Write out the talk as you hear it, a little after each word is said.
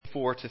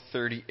34 to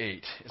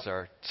 38 is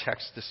our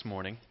text this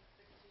morning.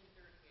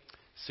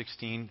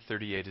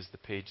 1638 is the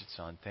page it's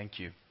on. Thank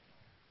you.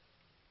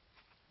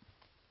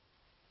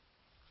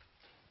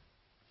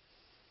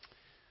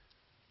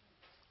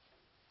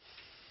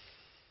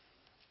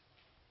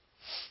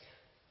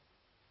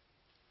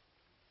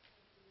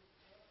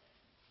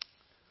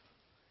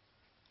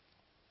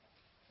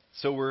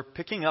 So we're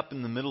picking up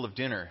in the middle of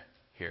dinner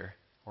here,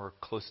 or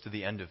close to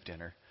the end of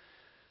dinner.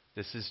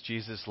 This is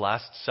Jesus'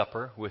 Last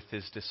Supper with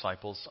his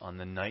disciples on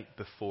the night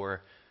before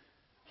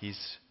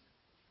he's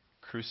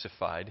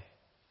crucified.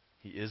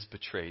 He is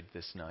betrayed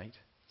this night.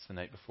 It's the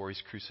night before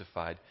he's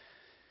crucified.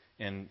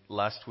 And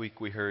last week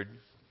we heard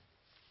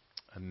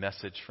a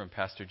message from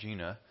Pastor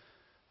Gina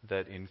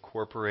that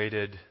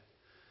incorporated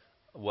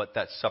what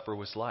that supper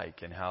was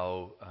like and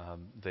how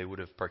they would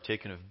have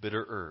partaken of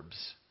bitter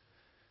herbs.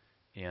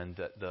 And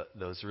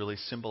those really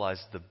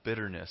symbolize the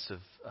bitterness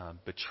of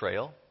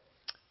betrayal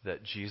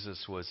that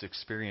Jesus was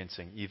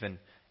experiencing even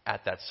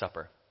at that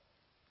supper.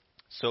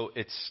 So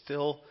it's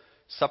still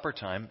supper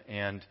time,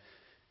 and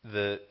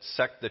the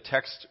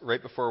text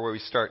right before where we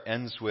start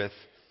ends with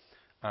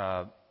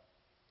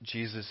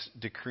Jesus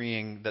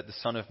decreeing that the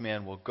Son of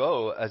Man will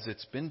go as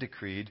it's been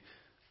decreed,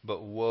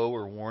 but woe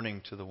or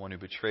warning to the one who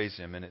betrays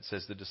him. And it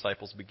says the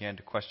disciples began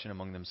to question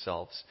among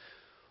themselves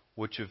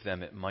which of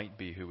them it might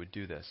be who would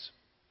do this.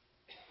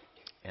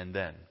 And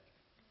then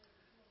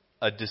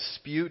a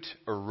dispute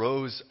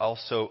arose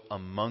also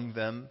among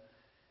them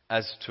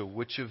as to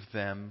which of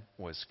them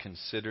was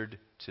considered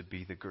to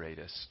be the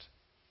greatest.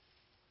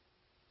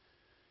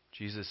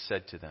 Jesus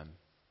said to them,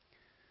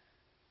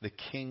 "The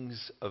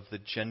kings of the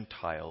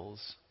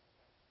Gentiles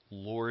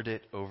lord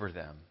it over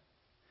them,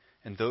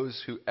 and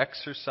those who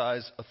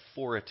exercise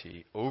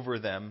authority over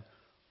them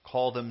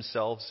call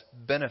themselves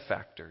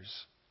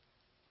benefactors.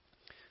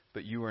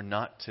 But you are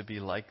not to be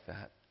like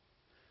that.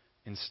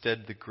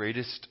 Instead, the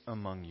greatest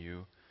among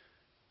you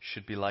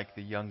should be like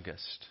the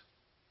youngest,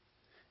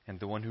 and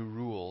the one who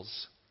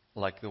rules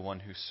like the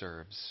one who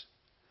serves.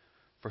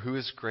 For who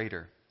is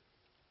greater,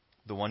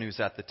 the one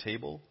who's at the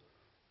table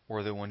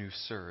or the one who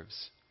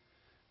serves?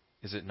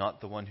 Is it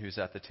not the one who's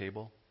at the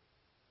table?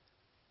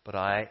 But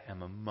I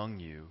am among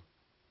you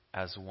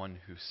as one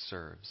who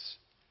serves.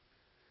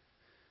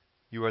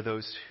 You are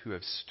those who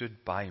have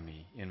stood by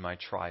me in my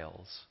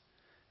trials,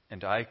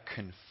 and I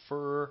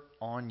confer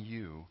on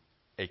you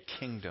a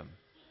kingdom,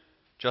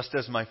 just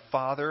as my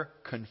Father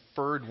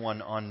conferred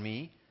one on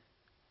me,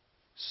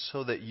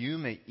 so that you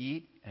may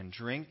eat and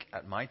drink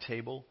at my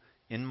table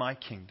in my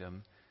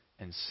kingdom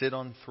and sit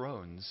on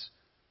thrones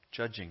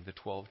judging the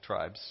 12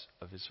 tribes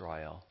of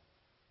Israel."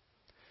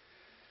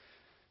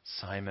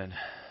 Simon,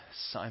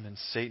 Simon,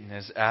 Satan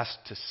has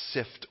asked to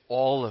sift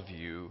all of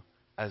you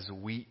as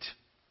wheat.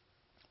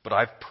 But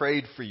I've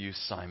prayed for you,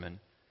 Simon,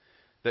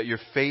 that your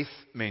faith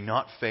may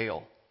not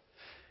fail.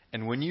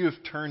 And when you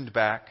have turned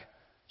back,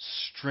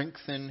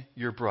 strengthen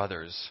your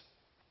brothers.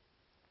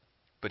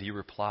 But he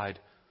replied,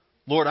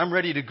 "Lord, I'm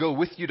ready to go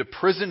with you to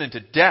prison and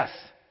to death."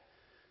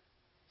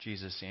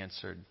 Jesus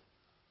answered,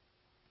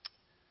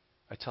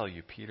 "I tell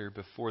you, Peter,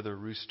 before the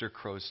rooster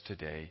crows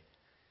today,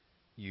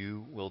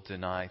 you will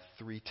deny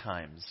 3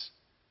 times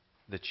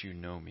that you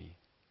know me."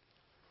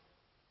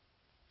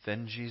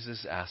 Then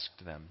Jesus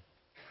asked them,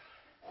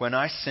 "When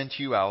I sent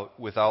you out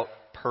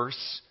without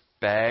purse,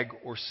 bag,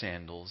 or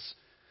sandals,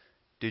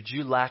 did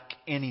you lack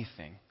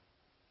anything?"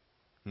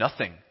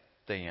 "Nothing,"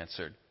 they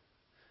answered.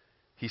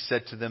 He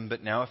said to them,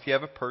 "But now if you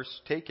have a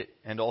purse, take it,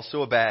 and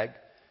also a bag.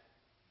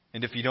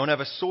 And if you don't have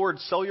a sword,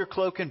 sell your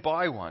cloak and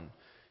buy one.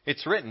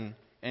 It's written,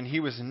 'And he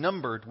was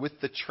numbered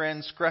with the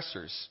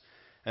transgressors.'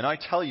 And I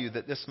tell you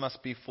that this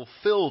must be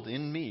fulfilled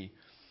in me.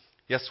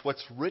 Yes,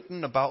 what's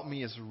written about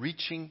me is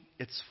reaching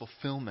its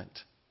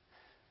fulfillment."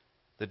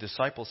 The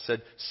disciples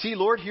said, "See,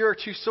 Lord, here are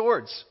 2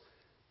 swords."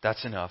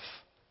 "That's enough,"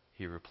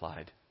 he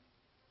replied.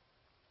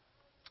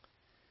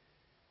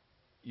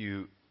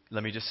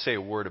 Let me just say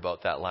a word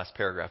about that last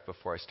paragraph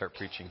before I start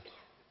preaching.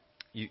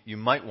 You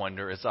might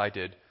wonder, as I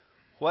did,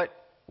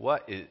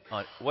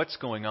 what's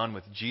going on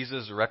with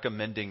Jesus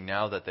recommending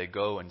now that they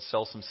go and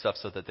sell some stuff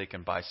so that they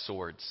can buy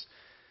swords?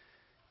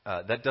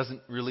 That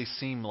doesn't really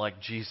seem like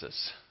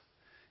Jesus.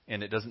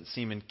 And it doesn't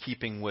seem in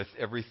keeping with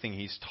everything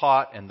he's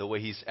taught and the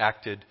way he's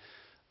acted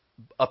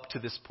up to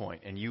this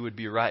point. And you would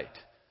be right.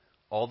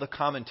 All the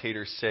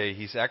commentators say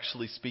he's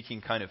actually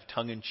speaking kind of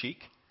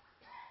tongue-in-cheek,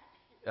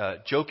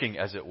 joking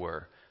as it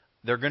were.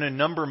 They're going to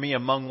number me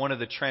among one of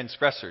the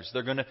transgressors.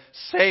 They're going to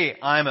say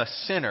I'm a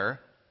sinner,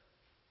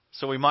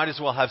 so we might as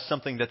well have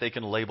something that they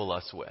can label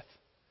us with,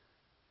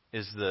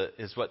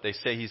 is what they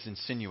say he's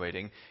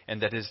insinuating,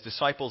 and that his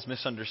disciples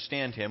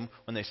misunderstand him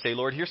when they say,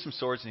 "Lord, here's some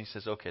swords," and he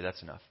says, "Okay,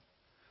 that's enough."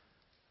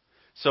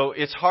 So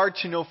it's hard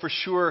to know for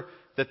sure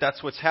that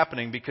that's what's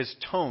happening, because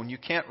tone, you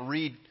can't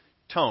read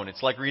tone.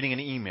 It's like reading an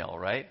email,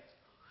 right?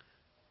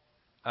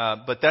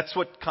 But that's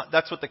what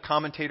the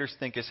commentators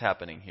think is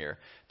happening here.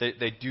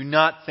 They do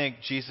not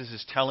think Jesus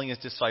is telling his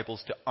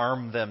disciples to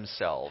arm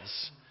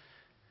themselves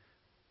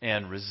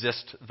and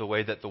resist the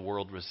way that the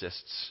world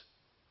resists.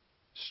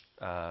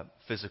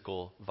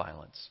 physical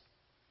violence.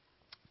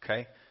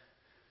 Okay?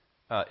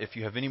 If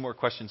you have any more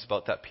questions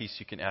about that piece,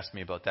 you can ask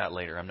me about that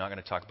later. I'm not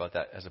going to talk about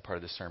that as a part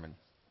of the sermon.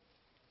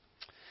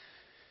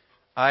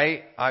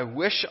 I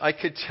wish I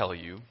could tell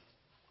you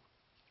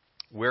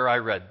where I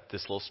read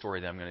this little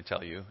story that I'm going to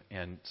tell you,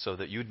 and so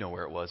that you'd know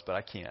where it was, but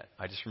I can't.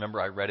 I just remember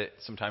I read it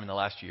sometime in the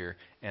last year,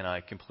 and I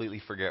completely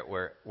forget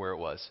where it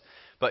was.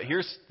 But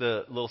here's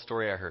the little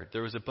story I heard.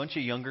 There was a bunch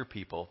of younger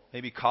people,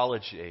 maybe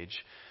college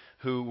age,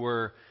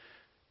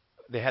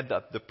 they had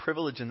the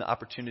privilege and the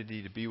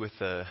opportunity to be with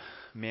a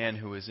man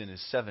who was in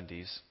his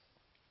 70s,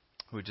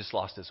 who had just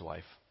lost his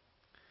wife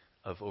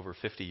of over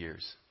 50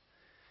 years.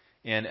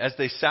 And as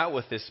they sat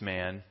with this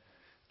man,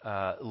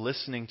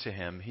 listening to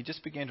him, he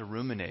just began to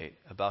ruminate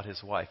about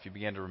his wife. He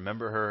began to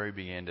remember her. He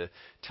began to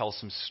tell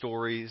some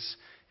stories.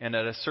 And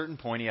at a certain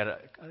point, he had a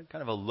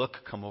kind of a look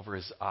come over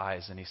his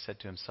eyes, and he said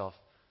to himself,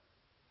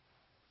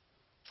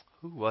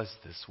 "Who was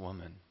this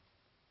woman?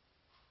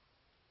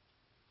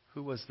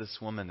 Who was this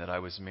woman that I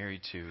was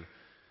married to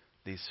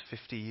these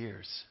 50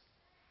 years?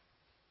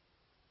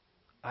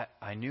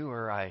 I knew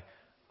her. I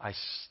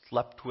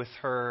slept with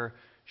her.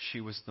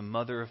 She was the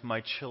mother of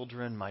my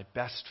children, my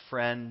best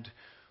friend.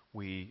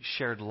 We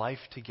shared life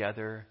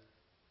together.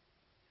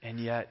 And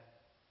yet,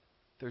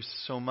 there's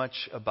so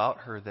much about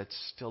her that's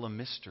still a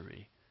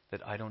mystery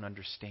that I don't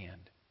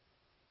understand.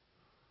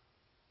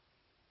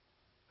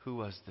 Who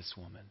was this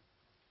woman?"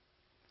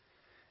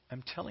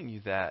 I'm telling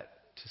you that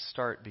to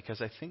start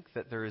because I think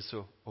that there is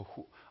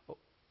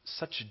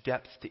such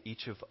depth to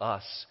each of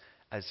us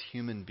as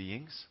human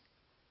beings,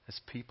 as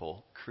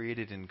people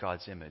created in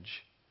God's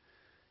image.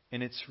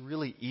 And it's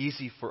really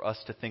easy for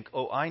us to think,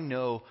 oh, I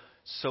know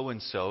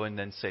so-and-so, and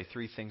then say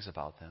 3 things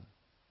about them.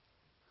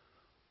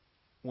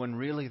 When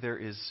really there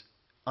is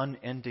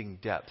unending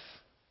depth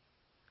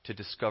to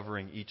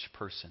discovering each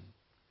person.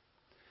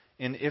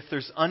 And if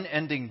there's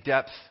unending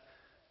depth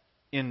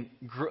in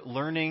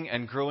learning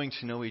and growing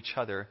to know each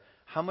other,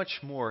 how much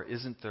more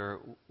isn't there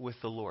with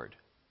the Lord?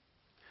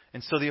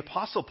 And so the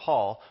Apostle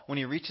Paul, when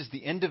he reaches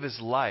the end of his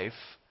life,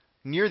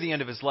 near the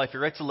end of his life, he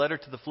writes a letter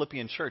to the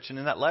Philippian church. And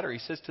in that letter, he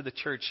says to the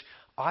church,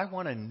 I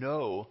want to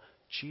know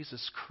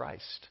Jesus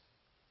Christ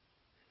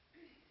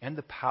and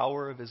the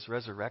power of his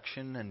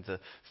resurrection and the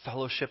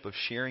fellowship of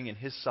sharing in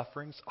his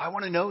sufferings. I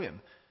want to know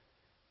him.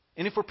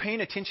 And if we're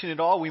paying attention at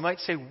all, we might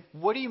say,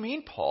 what do you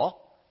mean,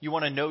 Paul? You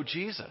want to know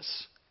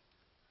Jesus?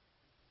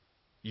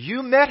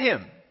 You met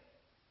him.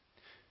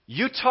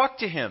 You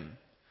talked to him.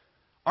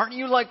 Aren't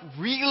you like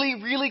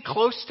really, really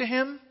close to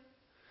him?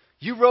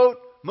 You wrote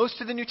most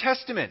of the New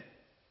Testament.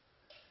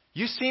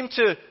 You seem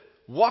to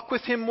walk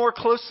with him more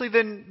closely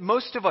than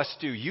most of us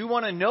do. You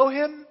want to know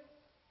him?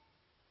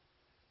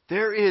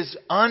 There is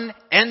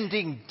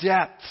unending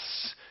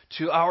depths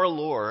to our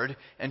Lord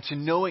and to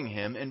knowing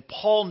him, and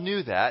Paul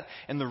knew that.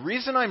 And the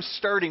reason I'm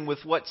starting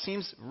with what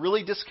seems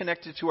really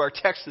disconnected to our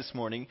text this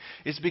morning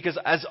is because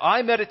as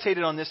I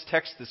meditated on this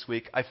text this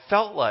week, I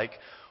felt like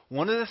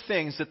one of the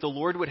things that the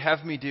Lord would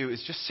have me do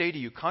is just say to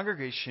you,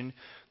 congregation,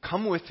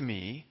 come with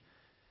me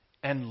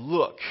and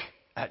look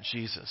at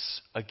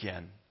Jesus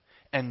again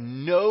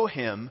and know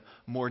him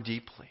more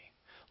deeply.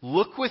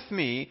 Look with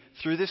me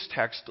through this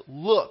text.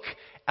 Look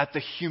at the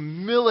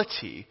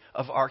humility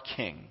of our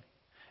King.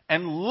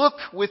 And look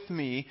with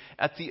me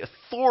at the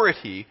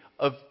authority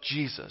of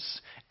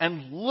Jesus.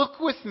 And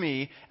look with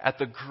me at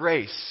the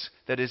grace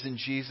that is in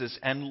Jesus.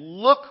 And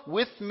look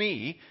with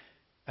me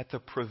at the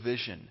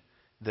provision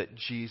that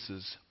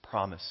Jesus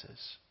promises.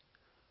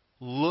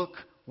 Look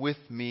with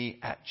me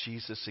at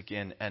Jesus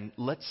again. And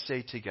let's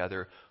say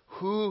together,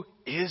 who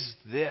is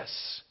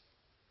this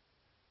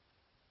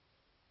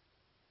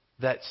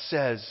that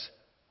says,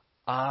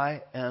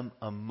 I am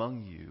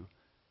among you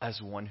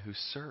as one who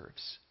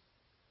serves?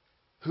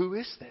 Who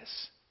is this?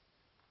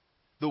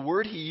 The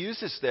word he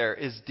uses there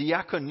is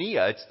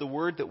diakonia. It's the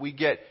word that we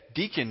get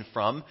deacon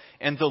from.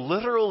 And the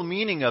literal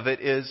meaning of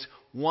it is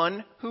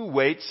one who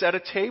waits at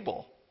a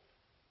table.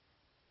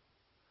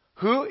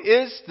 Who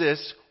is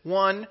this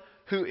one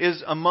who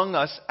is among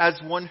us as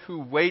one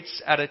who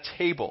waits at a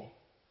table?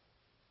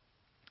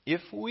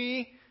 If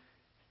we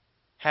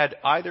had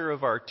either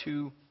of our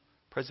 2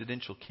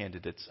 presidential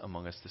candidates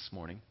among us this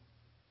morning,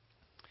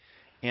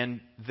 and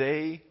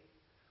they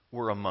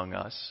were among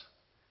us,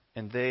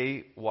 and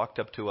they walked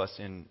up to us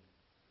and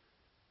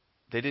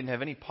they didn't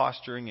have any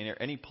posturing or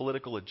any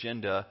political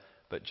agenda,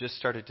 but just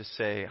started to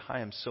say, hi,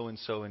 I'm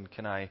so-and-so, and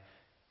can I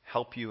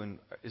help you? And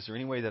is there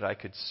any way that I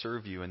could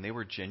serve you? And they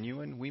were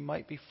genuine, we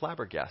might be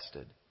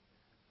flabbergasted.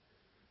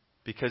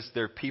 Because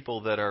they're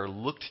people that are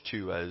looked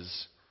to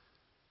as,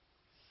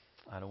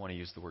 I don't want to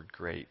use the word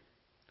great,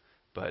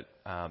 but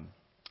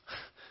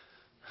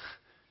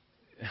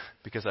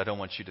because I don't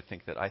want you to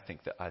think that I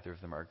think that either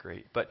of them are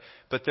great. But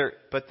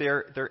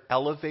they're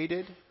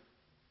elevated.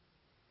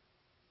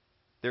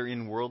 They're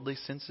in worldly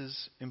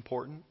senses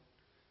important.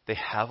 They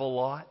have a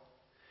lot.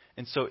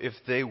 And so if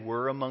they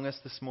were among us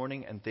this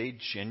morning and they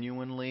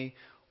genuinely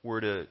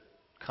were to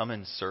come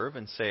and serve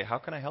and say, how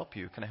can I help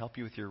you? Can I help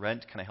you with your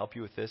rent? Can I help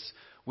you with this?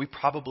 We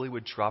probably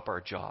would drop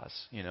our jaws,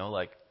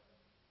 like,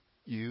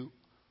 you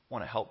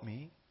want to help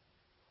me?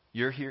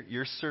 You're here,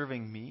 you're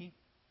serving me?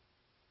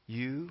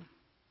 You?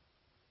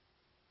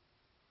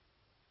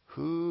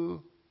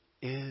 Who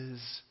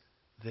is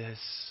this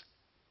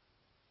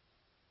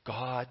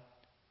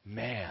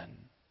God-man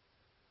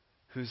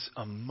who's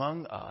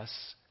among us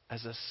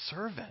as a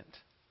servant?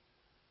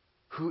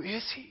 Who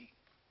is he?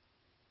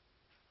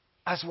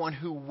 As one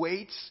who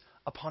waits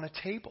upon a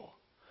table.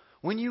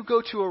 When you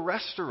go to a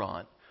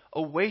restaurant,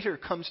 a waiter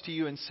comes to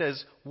you and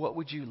says, what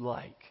would you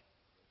like?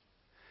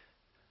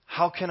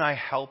 How can I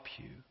help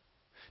you?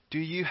 Do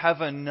you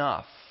have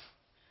enough?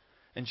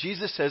 And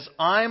Jesus says,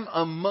 I'm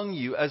among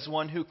you as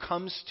one who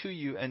comes to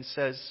you and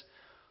says,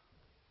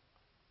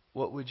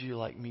 what would you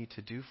like me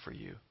to do for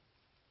you?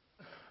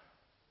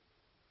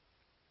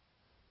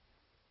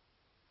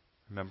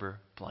 Remember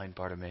blind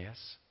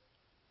Bartimaeus?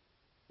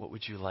 What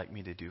would you like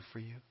me to do for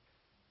you?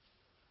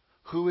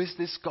 Who is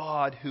this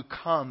God who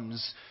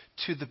comes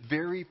to the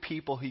very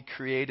people he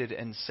created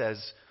and says,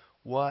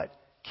 what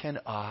can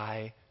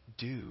I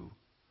do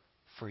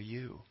for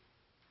you?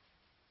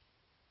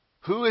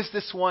 Who is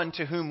this one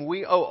to whom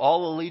we owe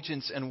all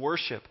allegiance and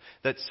worship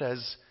that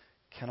says,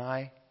 can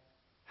I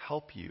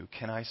help you?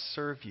 Can I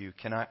serve you?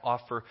 Can I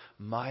offer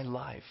my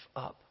life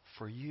up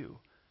for you?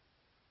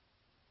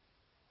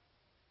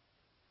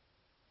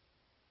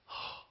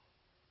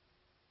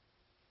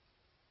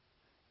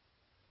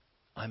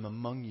 I'm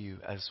among you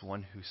as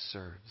one who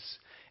serves.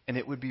 And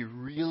it would be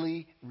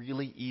really,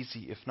 really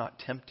easy, if not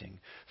tempting,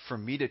 for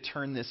me to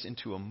turn this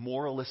into a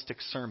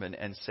moralistic sermon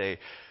and say,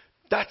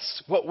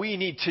 that's what we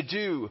need to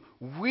do.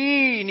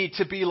 We need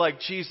to be like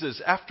Jesus.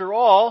 After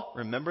all,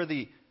 remember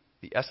the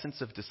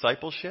essence of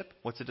discipleship?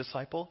 What's a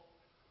disciple?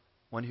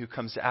 One who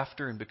comes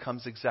after and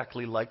becomes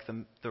exactly like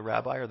the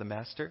rabbi or the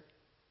master.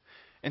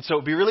 And so it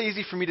would be really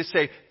easy for me to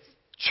say,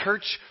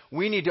 church,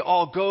 we need to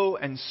all go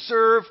and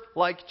serve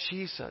like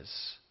Jesus.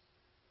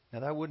 Now,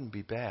 that wouldn't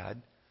be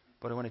bad,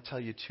 but I want to tell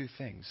you two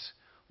things.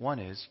 One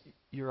is,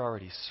 you're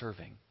already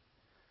serving.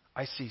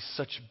 I see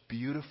such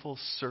beautiful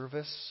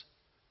service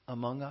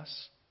among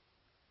us.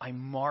 I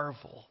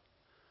marvel.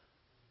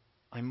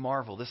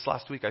 This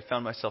last week, I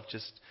found myself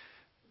just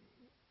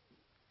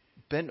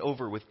bent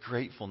over with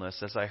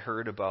gratefulness as I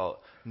heard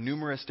about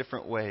numerous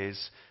different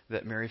ways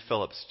that Mary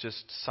Phillips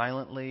just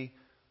silently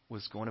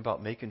was going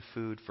about making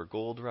food for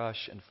Gold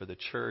Rush and for the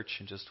church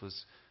and just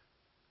was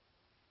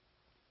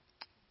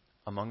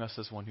among us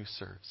as one who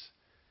serves.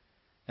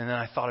 And then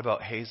I thought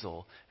about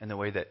Hazel and the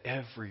way that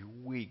every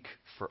week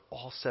for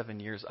all 7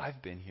 years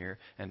I've been here,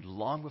 and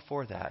long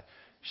before that,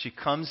 she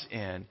comes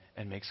in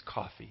and makes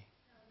coffee.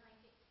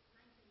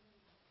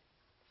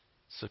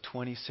 So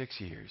 26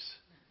 years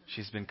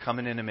she's been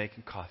coming in and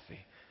making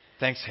coffee.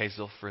 Thanks,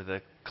 Hazel, for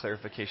the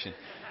clarification.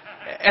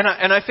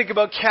 And I think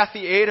about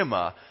Kathy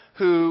Adama,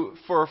 who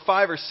for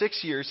 5 or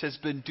 6 years has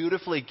been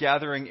dutifully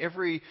gathering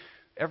every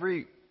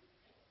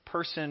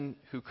person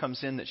who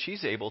comes in that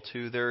she's able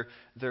to their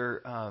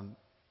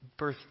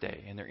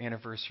birthday and their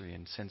anniversary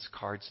and sends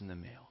cards in the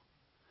mail.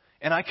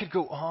 And I could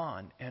go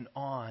on and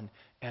on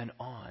and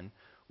on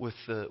with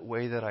the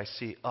way that I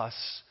see us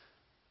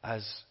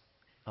as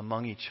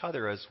among each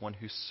other as one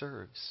who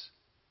serves.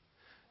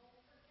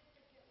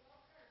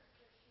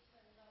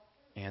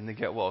 And the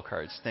Get Well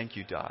cards. Thank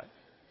you, Dot.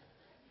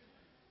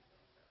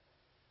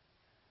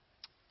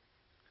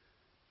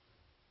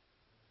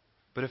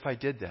 But if I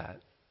did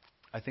that,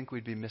 I think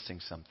we'd be missing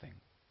something.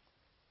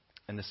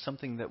 And the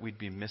something that we'd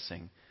be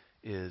missing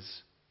is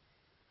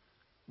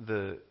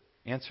the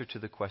answer to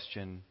the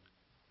question,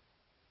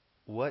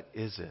 what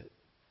is it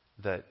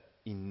that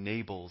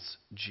enables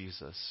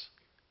Jesus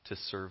to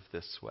serve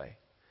this way?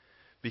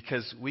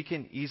 Because we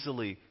can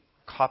easily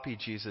copy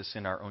Jesus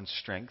in our own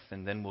strength,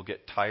 and then we'll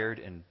get tired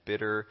and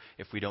bitter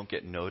if we don't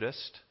get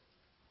noticed,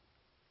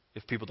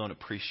 if people don't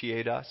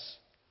appreciate us,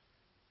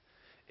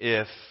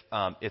 if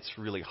it's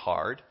really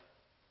hard.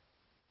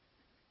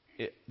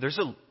 There's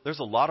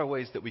a lot of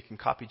ways that we can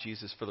copy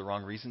Jesus for the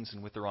wrong reasons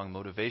and with the wrong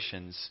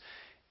motivations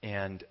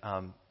and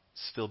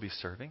still be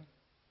serving.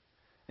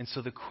 And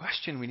so the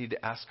question we need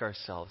to ask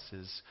ourselves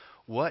is,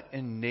 what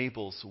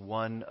enables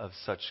one of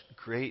such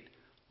great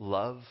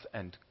love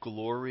and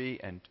glory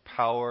and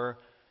power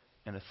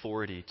and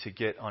authority to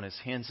get on his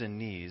hands and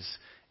knees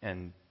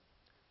and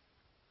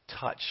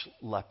touch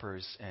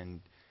lepers and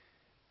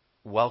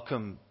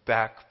welcome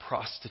back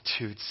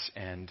prostitutes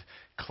and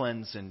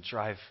cleanse and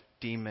drive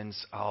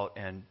demons out?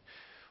 And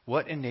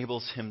what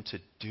enables him to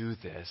do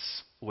this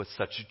with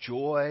such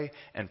joy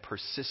and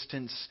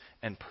persistence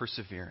and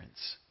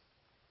perseverance?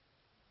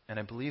 And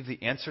I believe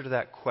the answer to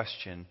that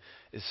question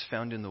is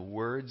found in the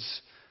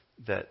words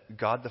that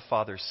God the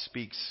Father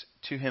speaks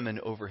to him and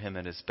over him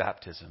at his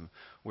baptism,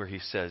 where he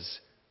says,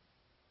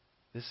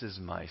 "This is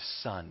my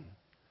Son,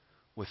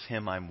 with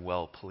him I'm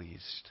well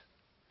pleased."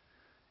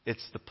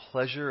 It's the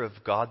pleasure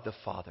of God the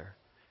Father.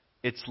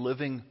 It's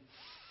living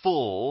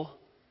full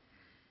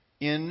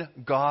in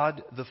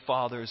God the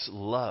Father's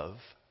love.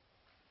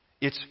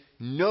 It's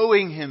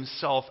knowing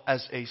himself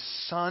as a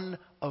son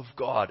of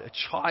God, a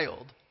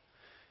child.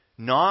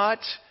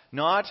 Not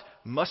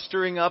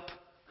mustering up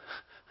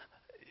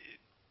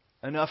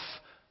enough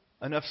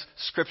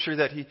scripture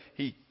that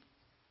he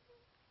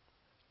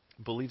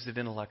believes it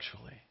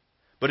intellectually.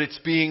 But it's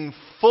being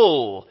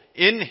full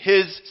in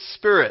his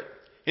spirit,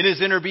 in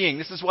his inner being.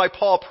 This is why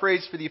Paul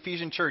prays for the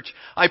Ephesian church.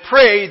 I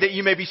pray that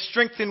you may be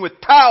strengthened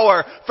with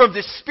power from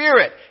the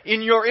Spirit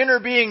in your inner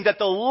being, that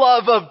the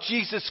love of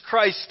Jesus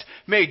Christ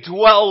may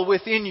dwell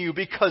within you,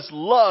 because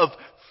love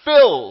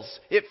fills.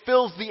 It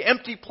fills the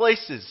empty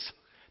places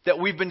that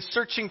we've been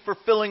searching for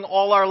filling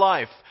all our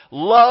life.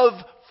 Love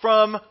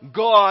from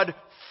God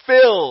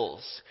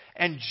fills.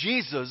 And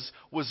Jesus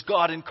was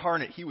God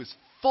incarnate. He was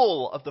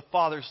full of the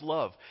Father's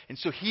love. And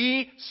so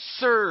he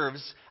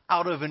serves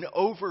out of an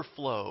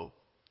overflow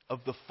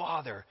of the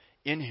Father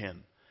in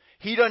him.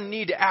 He doesn't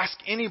need to ask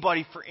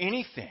anybody for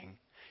anything.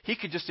 He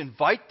could just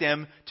invite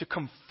them to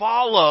come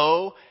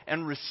follow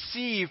and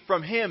receive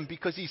from him,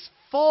 because he's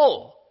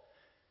full.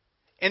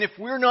 And if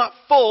we're not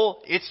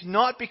full, it's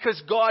not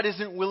because God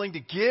isn't willing to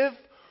give,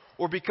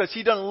 or because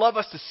he doesn't love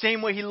us the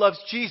same way he loves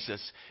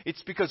Jesus.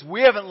 It's because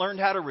we haven't learned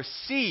how to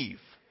receive.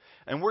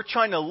 And we're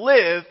trying to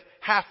live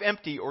half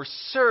empty or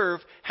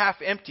serve half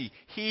empty.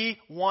 He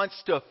wants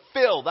to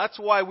fill. That's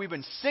why we've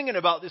been singing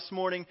about this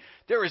morning,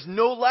 there is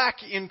no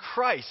lack in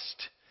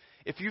Christ.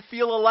 If you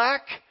feel a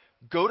lack,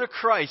 go to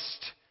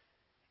Christ.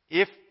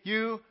 If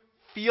you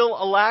feel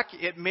a lack,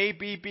 it may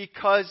be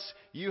because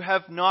you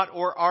have not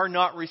or are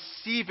not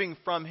receiving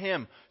from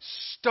him.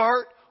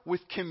 Start with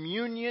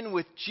communion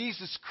with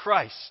Jesus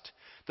Christ.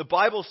 The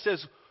Bible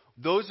says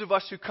those of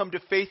us who come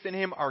to faith in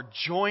him are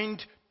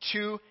joined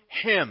to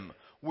him.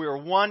 We are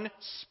one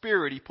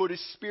spirit. He put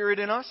his spirit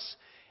in us,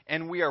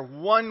 and we are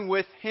one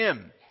with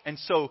him. And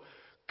so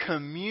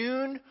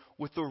commune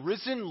with the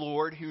risen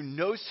Lord, who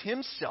knows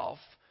himself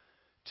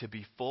to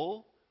be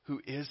full, who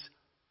is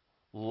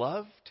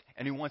loved,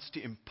 and who wants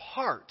to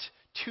impart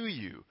to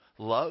you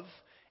love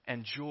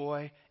and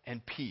joy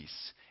and peace.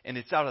 And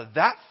it's out of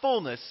that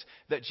fullness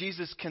that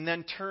Jesus can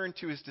then turn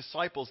to his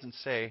disciples and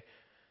say,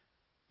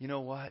 you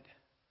know what?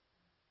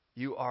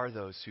 You are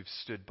those who've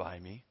stood by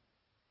me.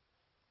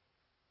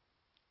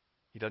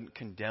 He doesn't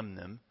condemn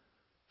them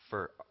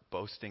for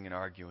boasting and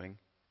arguing.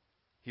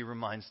 He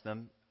reminds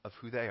them of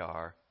who they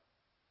are.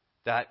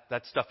 That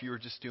stuff you were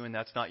just doing,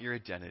 that's not your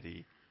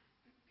identity.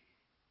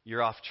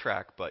 You're off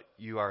track, but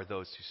you are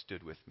those who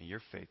stood with me.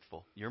 You're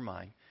faithful. You're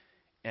mine.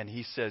 And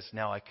he says,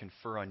 now I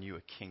confer on you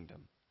a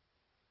kingdom.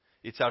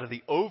 It's out of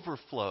the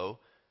overflow,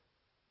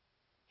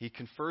 he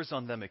confers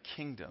on them a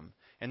kingdom.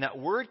 And that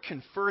word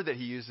confer that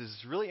he uses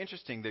is really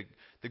interesting.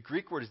 The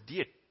Greek word is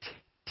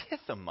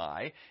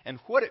diathomai, and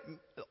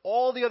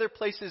all the other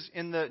places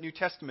in the New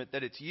Testament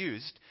that it's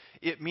used,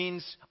 it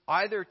means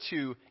either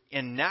to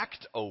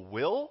enact a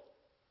will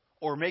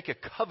or make a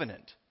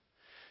covenant.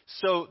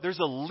 So there's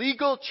a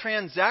legal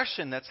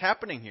transaction that's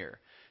happening here.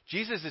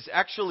 Jesus is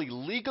actually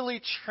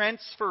legally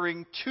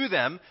transferring to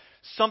them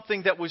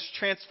something that was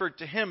transferred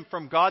to him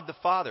from God the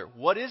Father.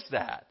 What is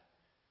that?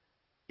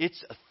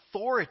 It's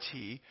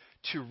authority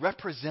to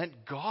represent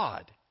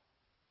God.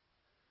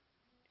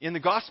 In the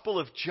Gospel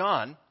of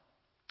John,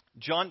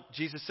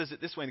 Jesus says it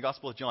this way in the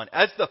Gospel of John,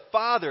 as the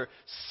Father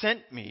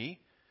sent me,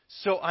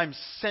 so I'm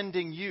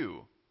sending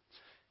you.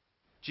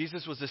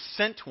 Jesus was a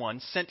sent one,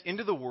 sent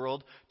into the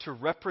world to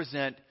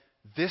represent,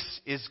 this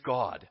is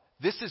God.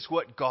 This is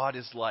what God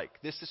is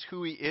like. This is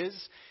who he is.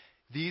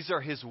 These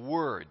are his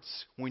words.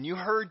 When you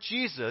heard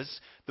Jesus,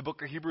 the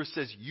book of Hebrews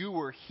says, you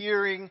were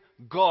hearing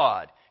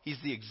God. He's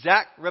the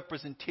exact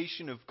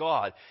representation of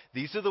God.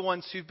 These are the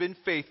ones who've been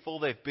faithful.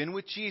 They've been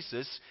with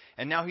Jesus.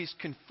 And now he's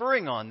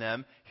conferring on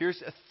them.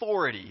 Here's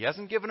authority. He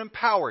hasn't given them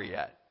power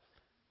yet.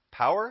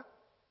 Power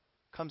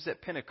comes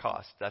at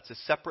Pentecost. That's a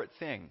separate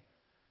thing.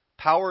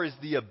 Power is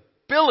the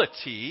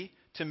ability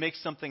to make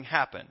something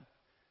happen.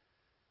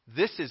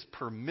 This is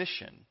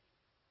permission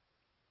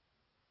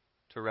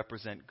to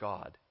represent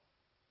God.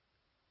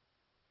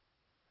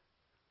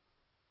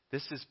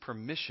 This is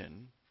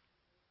permission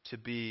to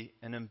be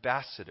an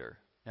ambassador.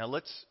 Now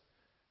let's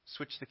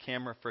switch the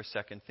camera for a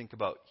second. Think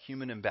about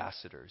human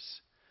ambassadors.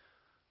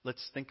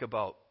 Let's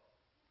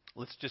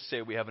just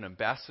say we have an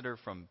ambassador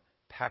from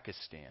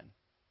Pakistan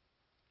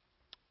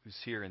who's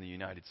here in the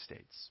United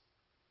States.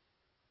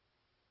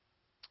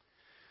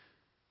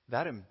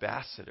 That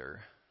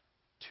ambassador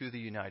to the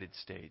United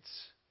States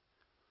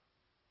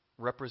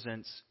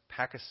represents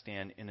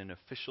Pakistan in an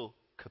official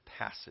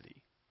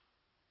capacity.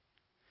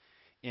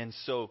 And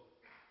so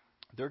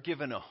they're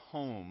given a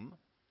home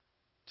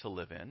to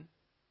live in.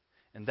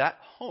 And that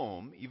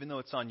home, even though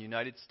it's on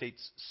United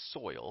States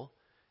soil,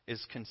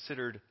 is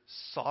considered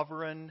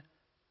sovereign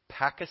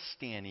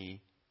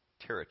Pakistani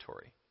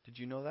territory. Did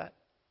you know that?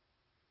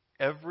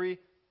 Every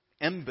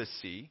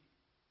embassy,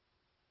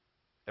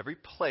 every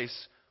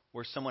place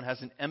where someone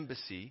has an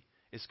embassy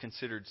is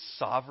considered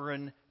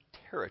sovereign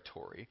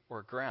territory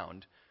or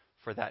ground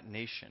for that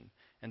nation.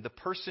 And the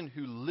person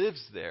who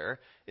lives there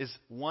is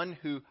one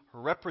who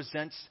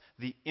represents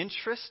the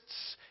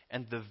interests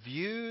and the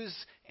views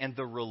and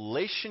the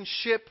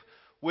relationship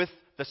with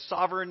the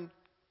sovereign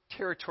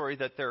territory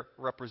that they're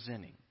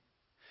representing.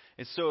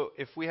 And so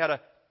if we had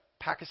a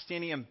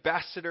Pakistani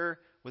ambassador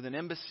with an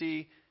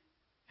embassy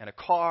and a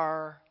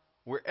car,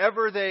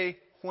 wherever they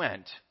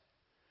went,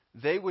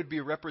 they would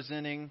be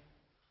representing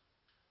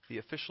the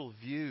official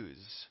views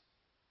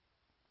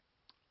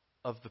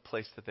of the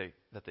place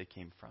that they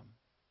came from.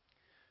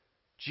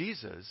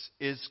 Jesus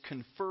is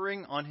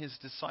conferring on his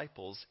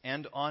disciples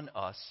and on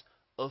us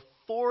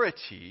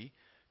authority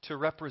to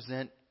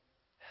represent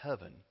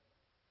heaven,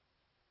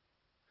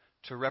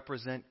 to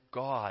represent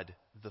God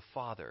the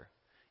Father,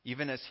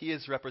 even as he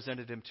has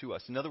represented him to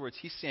us. In other words,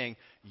 he's saying,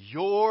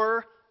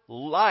 your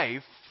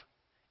life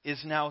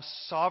is now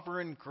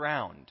sovereign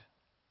ground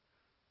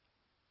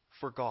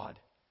for God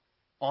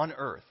on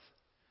earth.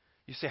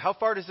 You say, how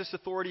far does this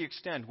authority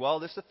extend? Well,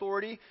 this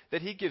authority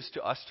that he gives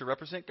to us to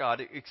represent God,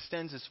 it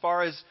extends as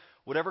far as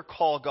whatever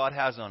call God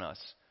has on us.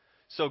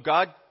 So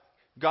God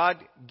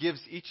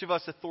gives each of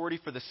us authority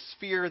for the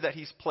sphere that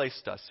he's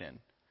placed us in.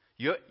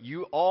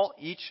 You all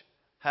each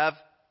have,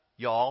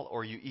 y'all,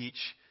 or you each.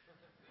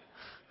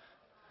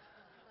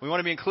 We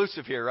want to be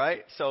inclusive here,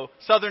 right? So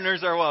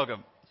Southerners are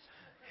welcome.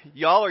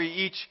 Y'all or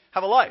you each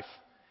have a life.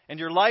 And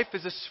your life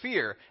is a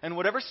sphere. And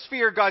whatever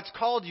sphere God's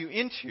called you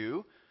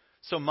into,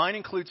 so mine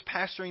includes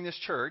pastoring this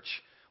church,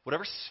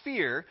 whatever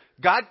sphere,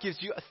 God gives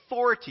you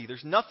authority.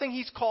 There's nothing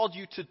he's called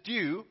you to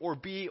do or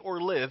be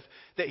or live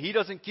that he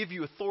doesn't give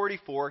you authority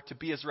for to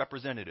be his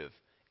representative.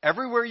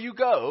 Everywhere you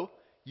go,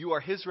 you are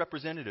his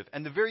representative.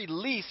 And the very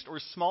least or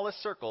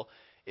smallest circle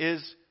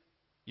is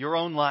your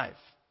own life.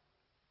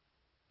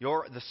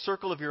 The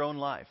circle of your own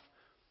life.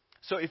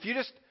 So if you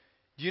just,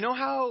 do you know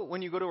how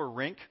when you go to a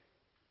rink,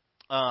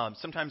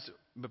 sometimes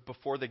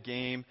before the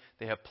game,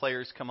 they have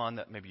players come on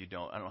that maybe you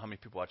don't. I don't know how many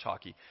people watch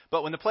hockey.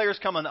 But when the players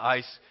come on the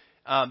ice,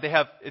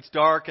 it's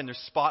dark and there's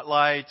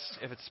spotlights,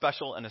 if it's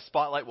special, and a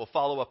spotlight will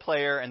follow a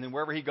player, and then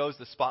wherever he goes,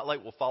 the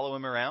spotlight will follow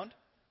him around.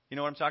 You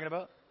know what I'm talking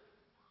about?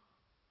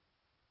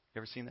 You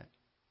ever seen that?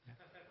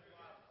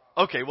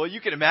 Yeah. Okay, well,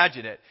 you can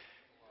imagine it.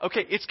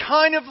 Okay, it's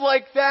kind of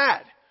like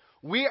that.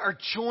 We are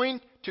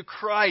joined to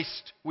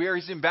Christ. We are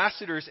his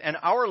ambassadors, and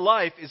our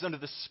life is under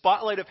the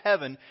spotlight of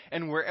heaven,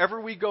 and wherever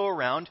we go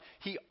around,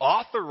 he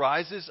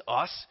authorizes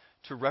us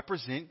to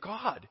represent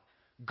God.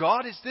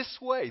 God is this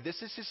way.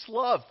 This is his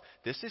love.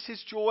 This is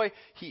his joy.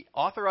 He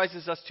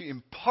authorizes us to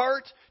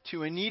impart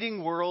to a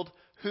needing world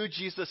who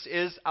Jesus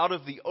is. Out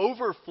of the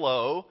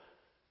overflow,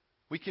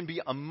 we can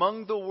be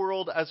among the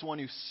world as one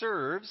who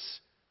serves.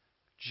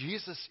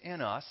 Jesus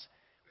in us,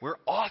 we're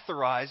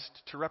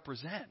authorized to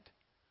represent.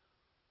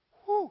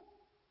 Whew.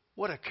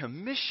 What a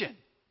commission.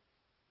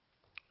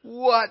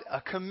 What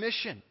a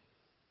commission.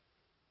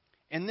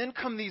 And then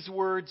come these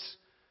words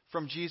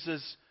from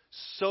Jesus,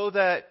 so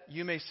that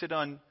you may sit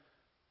on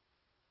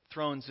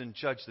thrones and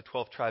judge the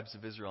 12 tribes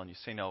of Israel. And you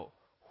say, no,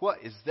 what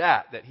is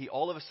that? That he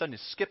all of a sudden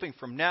is skipping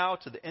from now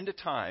to the end of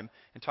time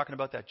and talking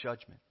about that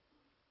judgment.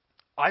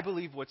 I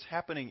believe what's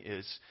happening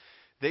is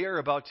they are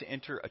about to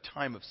enter a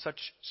time of such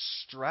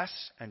stress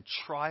and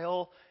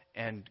trial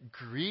and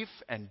grief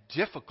and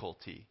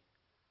difficulty.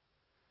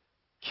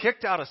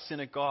 Kicked out of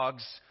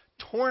synagogues,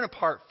 torn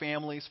apart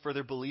families for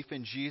their belief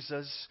in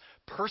Jesus,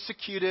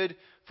 persecuted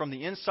from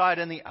the inside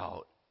and the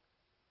out.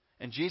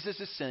 And Jesus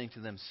is saying to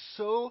them,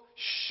 so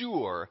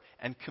sure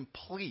and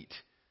complete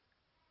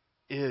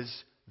is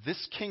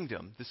this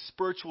kingdom, this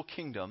spiritual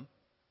kingdom,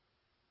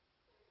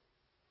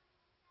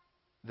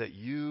 that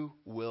you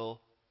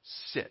will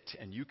sit,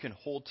 and you can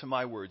hold to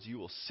my words. You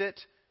will sit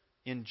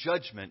in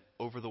judgment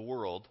over the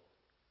world,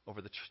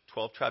 over the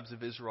 12 tribes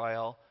of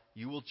Israel.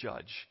 You will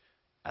judge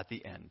at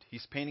the end.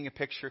 He's painting a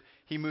picture.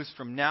 He moves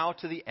from now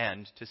to the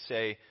end to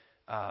say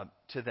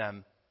to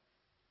them,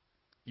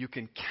 you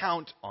can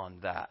count on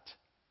that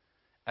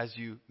as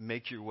you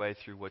make your way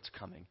through what's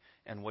coming.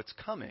 And what's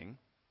coming,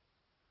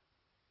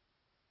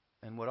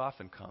 and what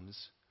often comes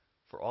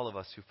for all of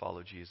us who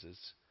follow Jesus,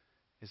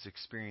 is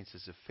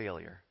experiences of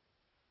failure.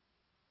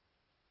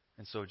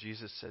 And so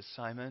Jesus says,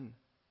 Simon,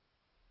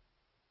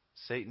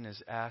 Satan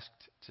is asked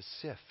to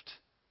sift.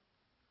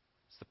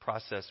 It's the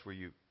process where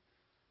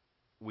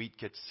wheat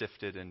gets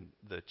sifted and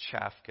the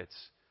chaff gets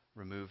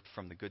removed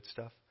from the good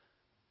stuff.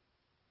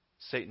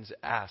 Satan's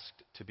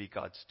asked to be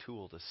God's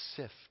tool to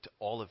sift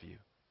all of you.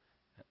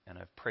 And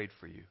I've prayed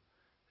for you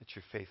that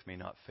your faith may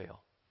not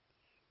fail.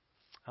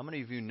 How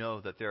many of you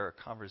know that there are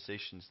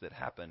conversations that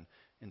happen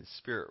in the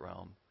spirit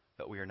realm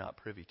that we are not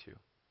privy to?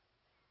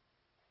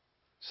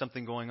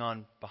 Something going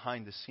on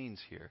behind the scenes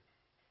here.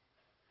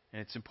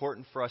 And it's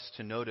important for us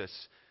to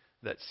notice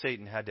that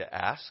Satan had to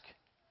ask.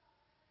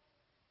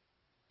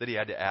 That he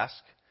had to ask.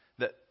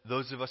 That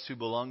those of us who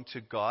belong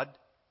to God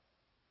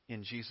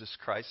in Jesus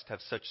Christ have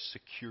such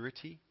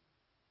security.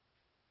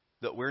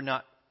 That we're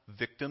not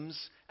victims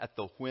at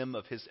the whim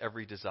of his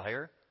every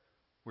desire.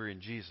 We're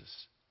in Jesus.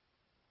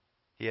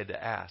 He had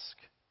to ask.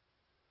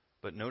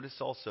 But notice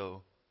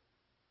also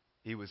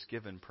He was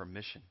given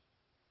permission.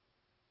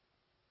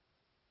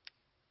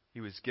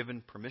 He was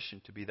given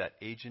permission to be that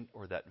agent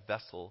or that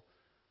vessel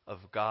of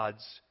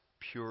God's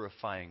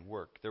purifying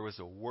work. There was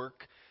a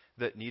work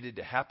that needed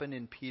to happen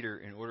in Peter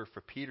in order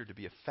for Peter to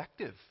be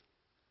effective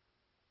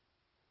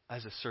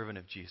as a servant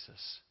of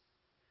Jesus.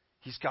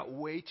 He's got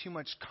way too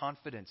much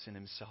confidence in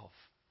himself,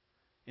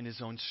 in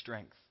his own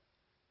strength.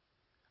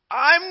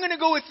 I'm going to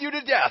go with you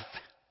to death.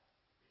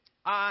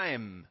 There's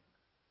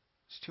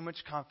too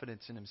much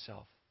confidence in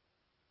himself.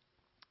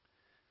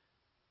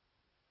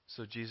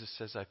 So Jesus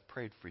says, I've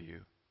prayed for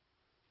you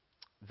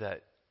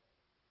that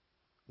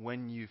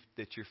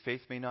that your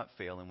faith may not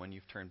fail, and when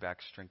you've turned back,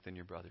 strengthen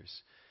your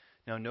brothers.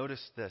 Now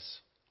notice this.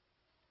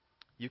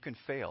 You can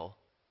fail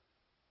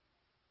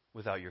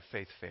without your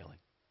faith failing.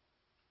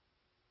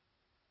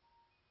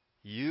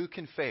 You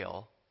can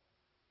fail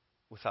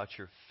without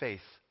your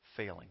faith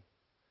failing.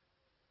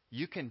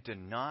 You can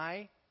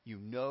deny you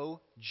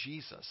know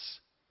Jesus.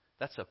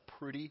 That's a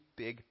pretty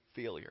big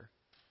failure.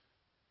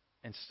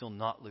 And still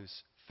not lose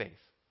faith.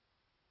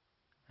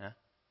 Huh?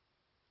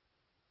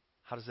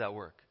 How does that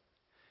work?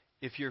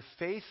 If your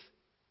faith,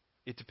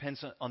 it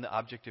depends on the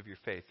object of your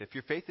faith. If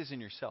your faith is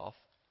in yourself,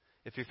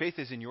 if your faith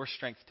is in your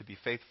strength to be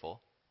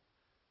faithful,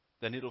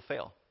 then it'll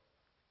fail.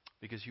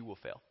 Because you will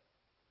fail.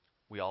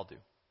 We all do.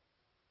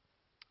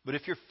 But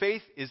if your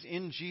faith is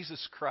in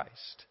Jesus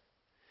Christ,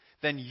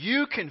 then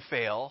you can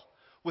fail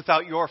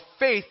without your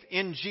faith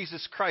in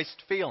Jesus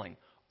Christ failing.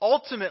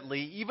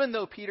 Ultimately, even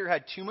though Peter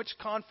had too much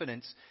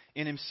confidence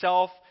in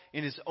himself,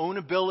 in his own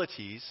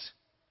abilities,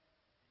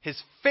 his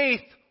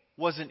faith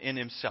wasn't in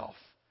himself.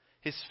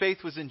 His faith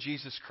was in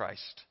Jesus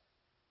Christ.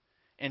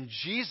 And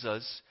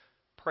Jesus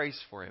prays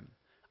for him.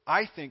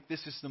 I think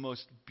this is the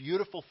most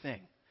beautiful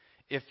thing.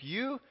 If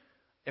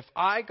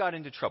I got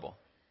into trouble,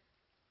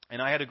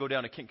 and I had to go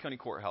down to Kent County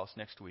Courthouse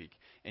next week,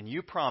 and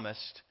you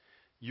promised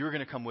you're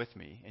going to come with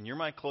me, and you're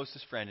my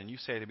closest friend, and you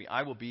say to me,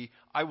 I will be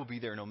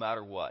there no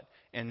matter what.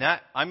 And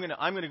that I'm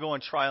going to go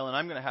on trial, and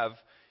I'm going to have,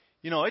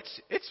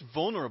 it's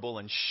vulnerable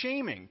and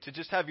shaming to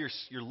just have your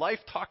life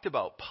talked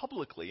about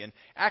publicly and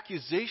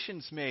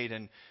accusations made,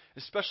 and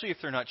especially if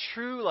they're not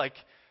true, like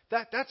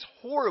that's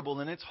horrible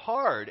and it's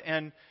hard.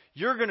 And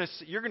you're going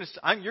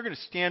to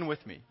stand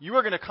with me. You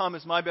are going to come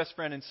as my best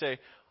friend and say,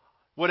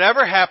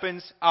 whatever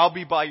happens, I'll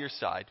be by your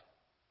side.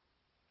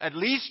 At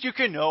least you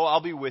can know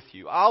I'll be with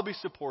you. I'll be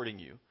supporting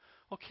you.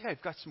 Okay,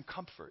 I've got some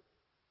comfort.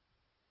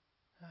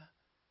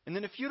 And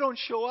then if you don't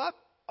show up,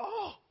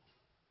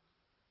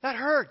 that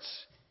hurts.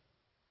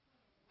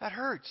 That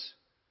hurts.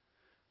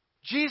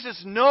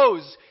 Jesus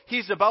knows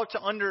he's about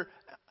to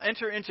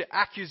enter into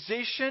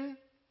accusation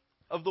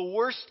of the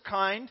worst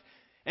kind,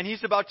 and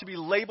he's about to be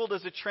labeled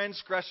as a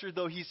transgressor,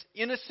 though he's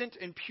innocent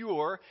and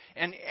pure,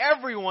 and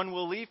everyone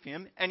will leave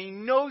him, and he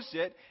knows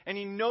it, and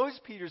he knows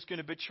Peter's going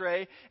to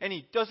betray, and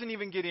he doesn't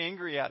even get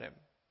angry at him.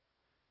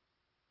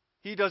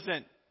 He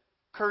doesn't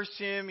curse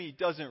him, he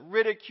doesn't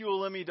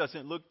ridicule him, he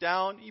doesn't look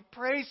down. He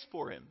prays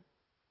for him.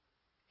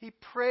 He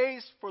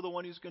prays for the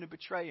one who's going to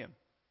betray him.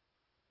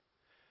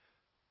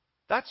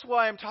 That's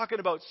why I'm talking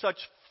about such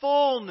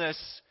fullness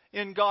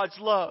in God's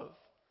love.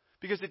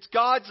 Because it's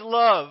God's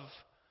love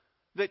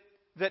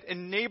that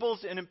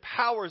enables and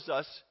empowers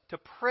us to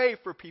pray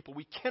for people.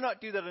 We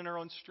cannot do that in our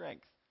own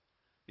strength.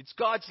 It's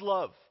God's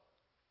love.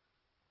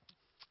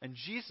 And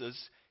Jesus,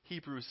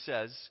 Hebrews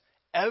says,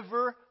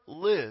 ever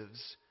lives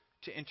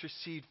to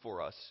intercede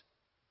for us.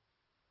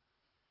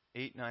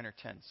 8, 9, or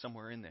 10,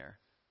 somewhere in there,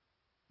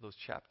 those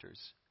chapters.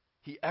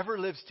 He ever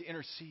lives to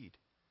intercede.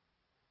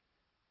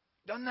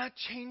 Doesn't that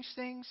change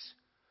things?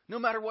 No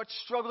matter what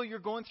struggle you're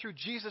going through,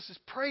 Jesus is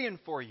praying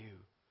for you.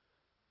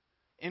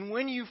 And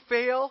when you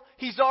fail,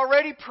 He's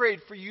already prayed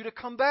for you to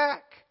come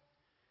back.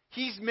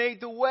 He's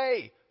made the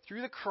way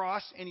through the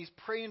cross, and He's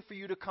praying for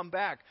you to come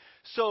back.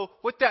 So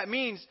what that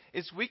means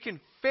is we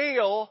can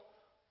fail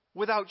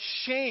without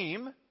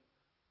shame.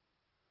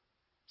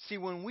 See,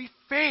 when we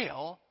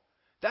fail,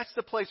 that's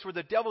the place where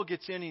the devil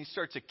gets in and he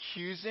starts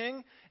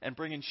accusing and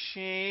bringing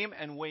shame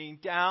and weighing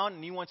down,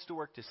 and he wants to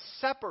work to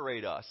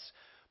separate us.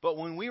 But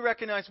when we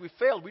recognize we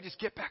failed, we just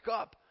get back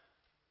up.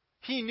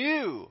 He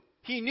knew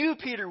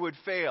Peter would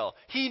fail.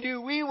 He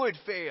knew we would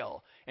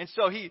fail. And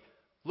so he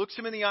looks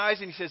him in the eyes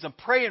and he says, I'm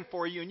praying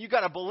for you. And you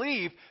got to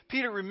believe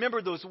Peter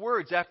remembered those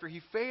words after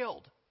he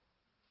failed.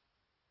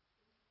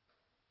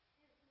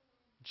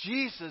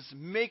 Jesus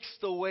makes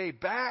the way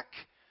back.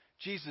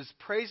 Jesus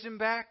prays him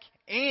back.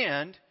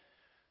 And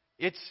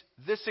it's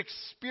this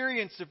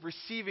experience of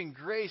receiving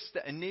grace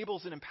that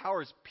enables and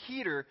empowers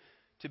Peter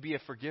to be a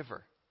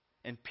forgiver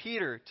and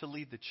Peter to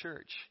lead the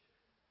church.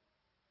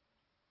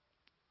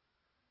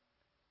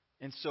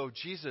 And so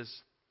Jesus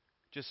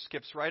just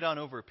skips right on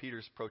over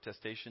Peter's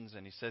protestations,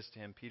 and he says to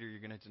him, Peter, you're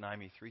going to deny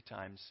me 3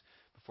 times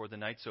before the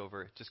night's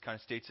over. It just kind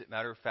of states it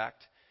matter of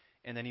fact,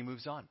 and then he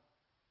moves on.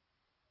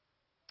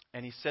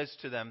 And he says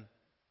to them,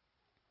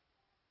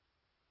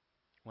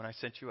 when I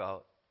sent you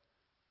out,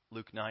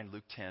 Luke 9,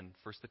 Luke 10,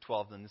 first the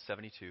 12, then the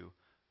 72,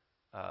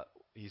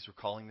 he's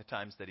recalling the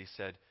times that he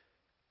said,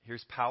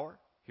 here's power,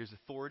 Here's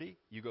authority.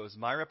 You go as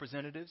my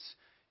representatives.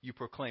 You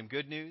proclaim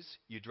good news.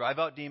 You drive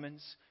out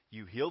demons.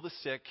 You heal the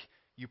sick.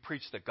 You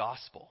preach the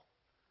gospel.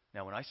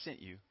 Now, when I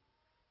sent you,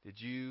 did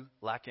you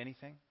lack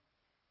anything?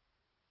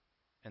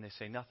 And they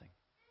say nothing.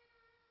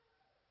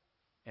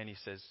 And he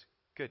says,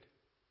 good.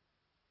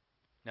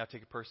 Now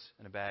take a purse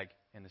and a bag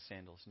and the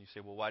sandals. And you say,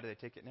 well, why do they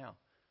take it now?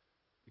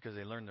 Because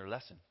they learned their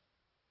lesson.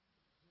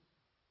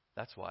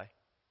 That's why.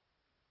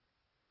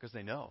 Because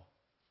they know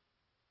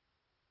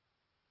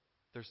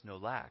there's no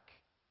lack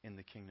in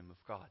the kingdom of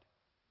God.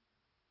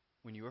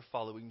 When you are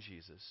following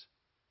Jesus,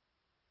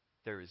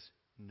 there is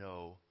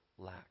no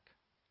lack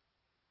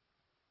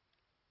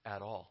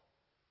at all.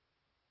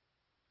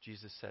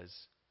 Jesus says,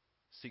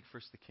 seek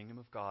first the kingdom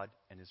of God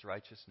and His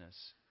righteousness,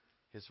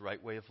 His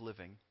right way of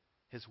living,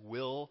 His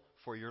will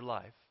for your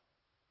life.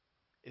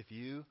 If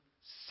you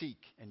seek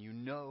and you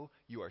know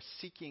you are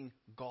seeking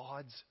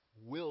God's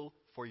will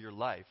for your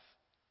life,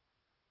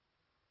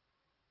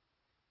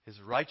 His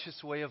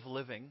righteous way of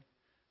living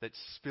that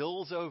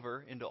spills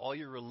over into all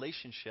your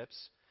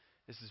relationships.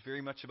 This is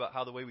very much about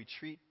how the way we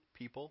treat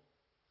people.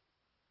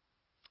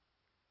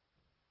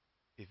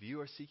 If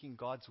you are seeking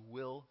God's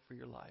will for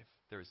your life,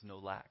 there is no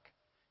lack.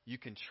 You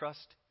can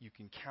trust, you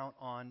can count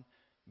on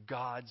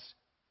God's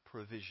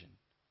provision.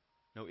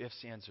 No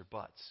ifs, ands, or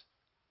buts.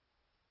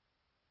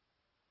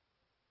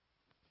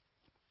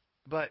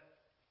 But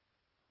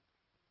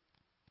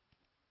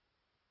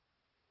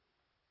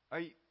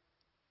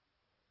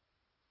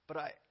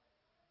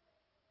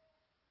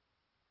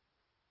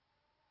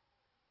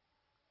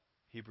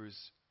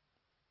Hebrews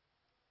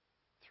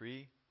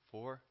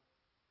 3:4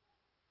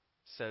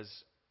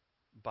 says,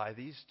 by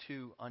these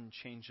two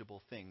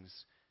unchangeable things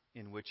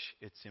in which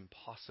it's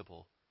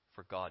impossible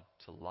for God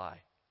to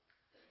lie.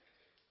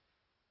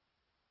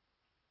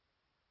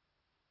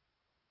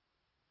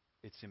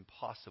 It's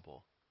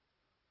impossible.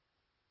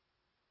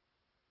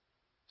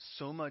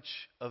 So much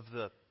of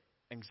the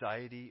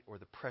anxiety or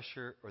the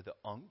pressure or the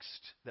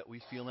angst that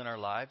we feel in our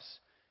lives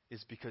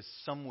is because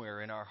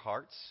somewhere in our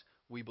hearts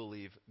we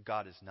believe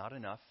God is not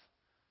enough,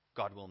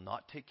 God will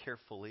not take care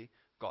fully,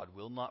 God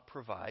will not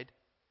provide.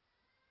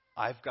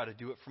 I've got to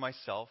do it for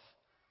myself.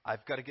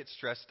 I've got to get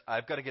stressed.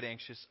 I've got to get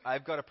anxious.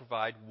 I've got to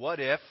provide. What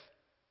if?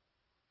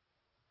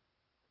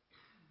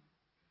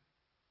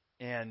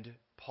 And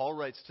Paul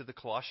writes to the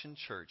Colossian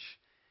church,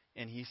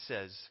 and he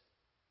says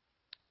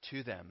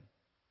to them,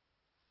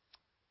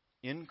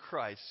 in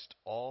Christ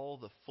all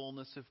the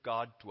fullness of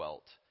God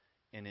dwelt,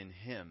 and in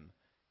Him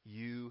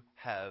you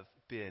have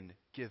been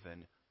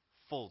given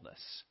fullness.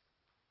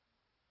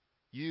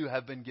 You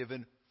have been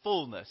given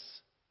fullness.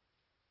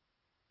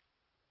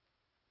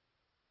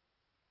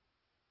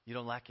 You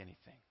don't lack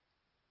anything.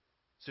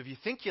 So if you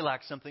think you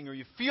lack something or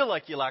you feel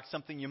like you lack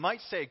something, you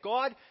might say,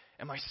 God,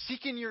 am I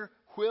seeking your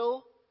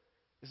will?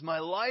 Is my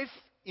life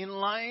in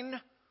line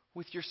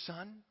with your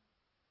Son?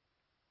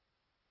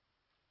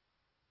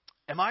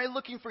 Am I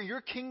looking for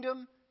your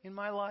kingdom in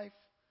my life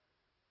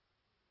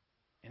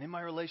and in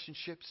my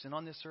relationships and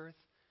on this earth?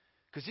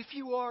 Because if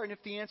you are, and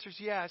if the answer is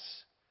yes,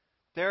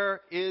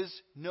 there is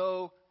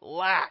no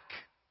lack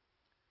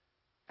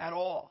at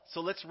all.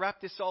 So let's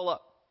wrap this all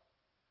up.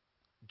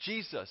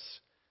 Jesus,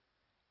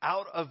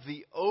 out of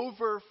the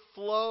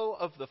overflow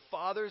of the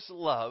Father's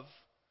love,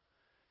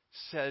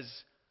 says,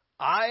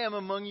 I am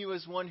among you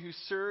as one who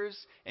serves,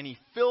 and He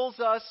fills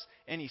us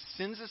and He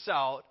sends us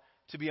out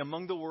to be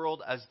among the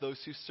world as those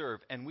who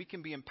serve. And we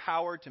can be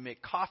empowered to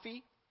make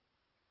coffee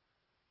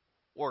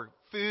or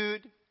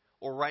food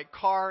or write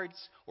cards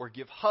or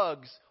give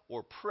hugs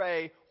or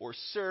pray or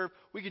serve.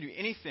 We can do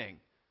anything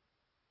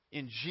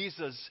in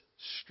Jesus'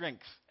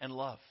 strength and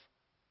love.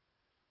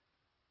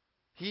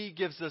 He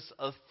gives us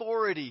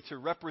authority to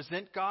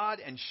represent God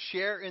and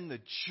share in the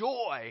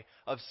joy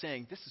of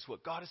saying, this is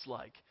what God is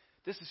like.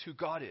 This is who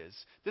God is.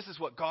 This is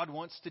what God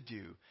wants to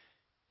do.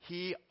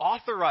 He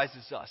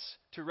authorizes us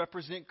to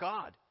represent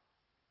God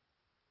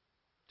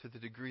to the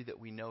degree that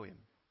we know Him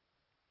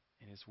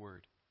in His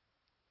Word.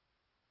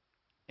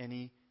 And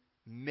He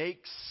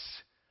makes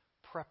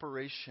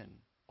preparation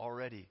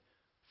already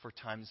for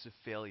times of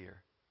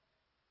failure.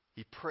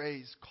 He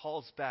prays,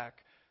 calls back,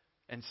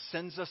 and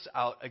sends us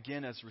out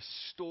again as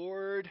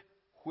restored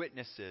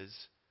witnesses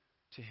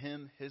to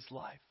Him, His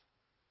life.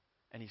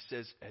 And He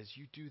says, as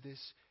you do this,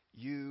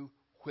 you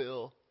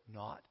will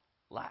not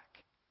lack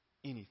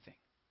anything.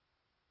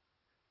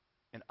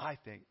 And I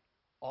think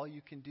all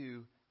you can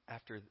do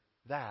after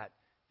that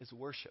is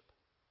worship.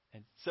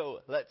 And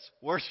so let's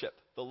worship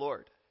the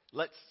Lord.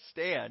 Let's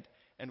stand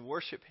and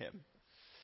worship Him.